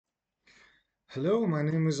Hello, my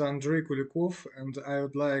name is Andrei Kulikov, and I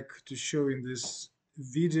would like to show in this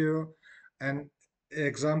video an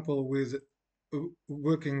example with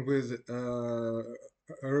working with a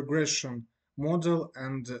regression model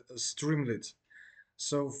and Streamlit.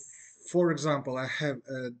 So, for example, I have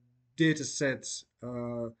a data set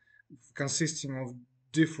consisting of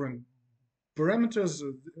different parameters.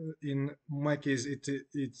 In my case,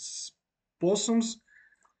 it's possums,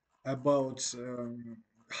 about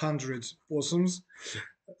 100 possums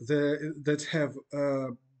that have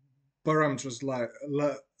parameters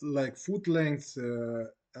like foot length,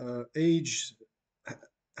 age,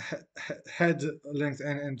 head length,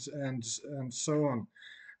 and so on.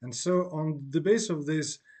 And so, on the base of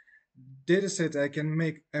this dataset, I can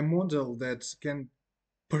make a model that can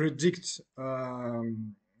predict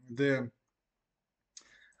the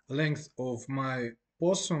length of my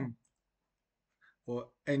possum or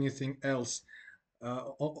anything else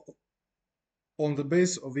on the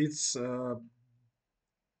base of its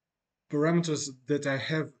parameters that I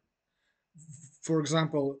have. For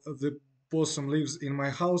example, the possum lives in my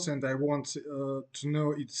house and I want to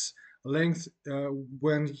know its length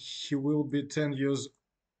when he will be 10 years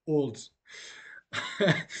old.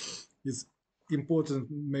 It's important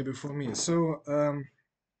maybe for me. So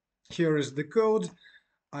here is the code.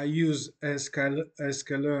 I use a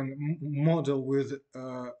sklearn model with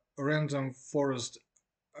random forest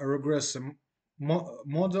regressive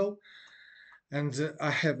model, and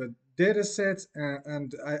I have a data set,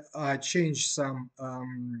 and I change some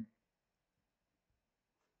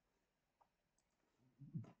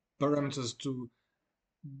parameters to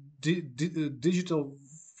digital,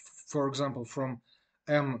 for example, from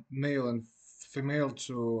M male and female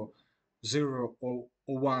to 0 or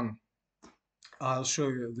 1. I'll show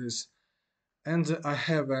you this. And I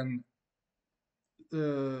have an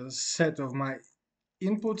set of my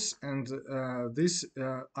inputs, and this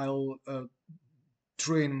I'll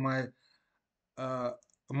train my uh,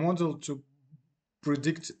 model to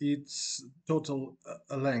predict its total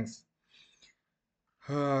length.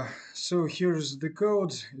 So here's the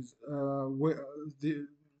code. Where the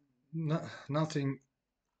nothing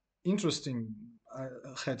interesting. I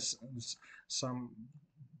had some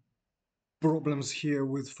problems here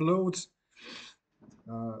with floats.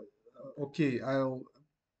 Uh, okay, I'll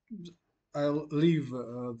leave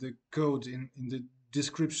the code in the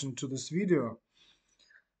description to this video.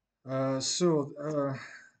 So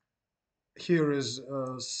here is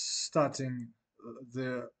starting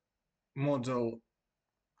the model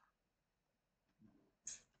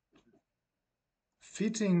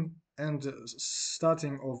fitting and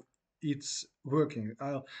starting of its working.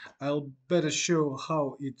 I'll better show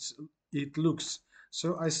how it looks.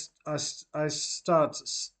 So I start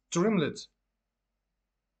Streamlit.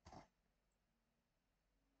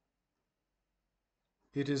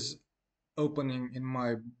 It is opening in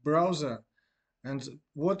my browser, and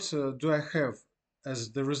what do I have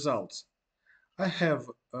as the result? I have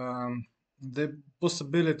the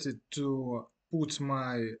possibility to put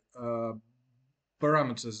my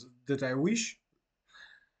parameters that I wish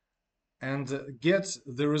and get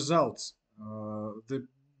the results, the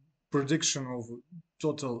prediction of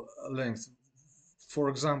total length. For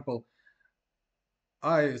example,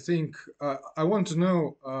 I think I want to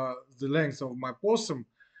know the length of my possum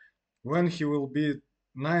when he will be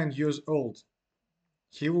 9 years old.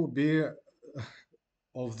 He will be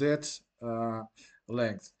of that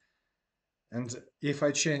length. And if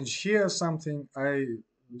I change here something, I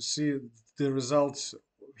see the results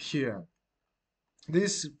here.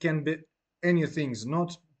 This can be any things,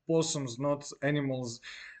 not possums, not animals,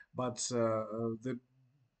 but the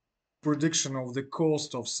prediction of the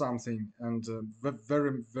cost of something, and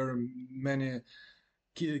very many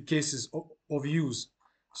cases of use.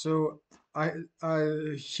 So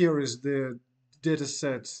here is the data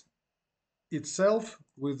set itself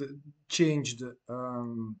with changed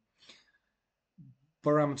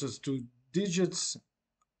parameters to digits.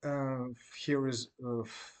 Here is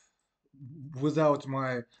without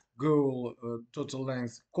my goal total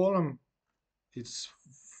length column. It's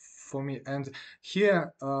for me, and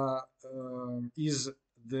here is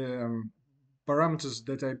the parameters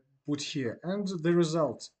that I put here and the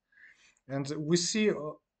result. And we see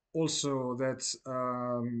also that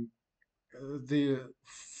the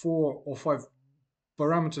 4 or 5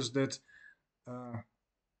 parameters that uh,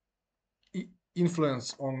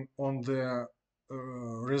 influence on the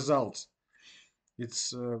result.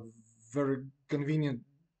 It's very convenient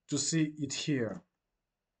to see it here.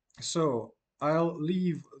 So I'll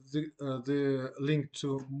leave the link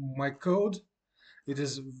to my code. It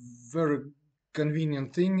is very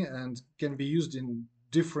convenient thing and can be used in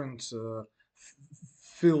different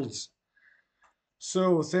fields.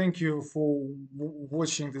 So thank you for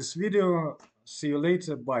watching this video. See you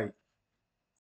later. Bye.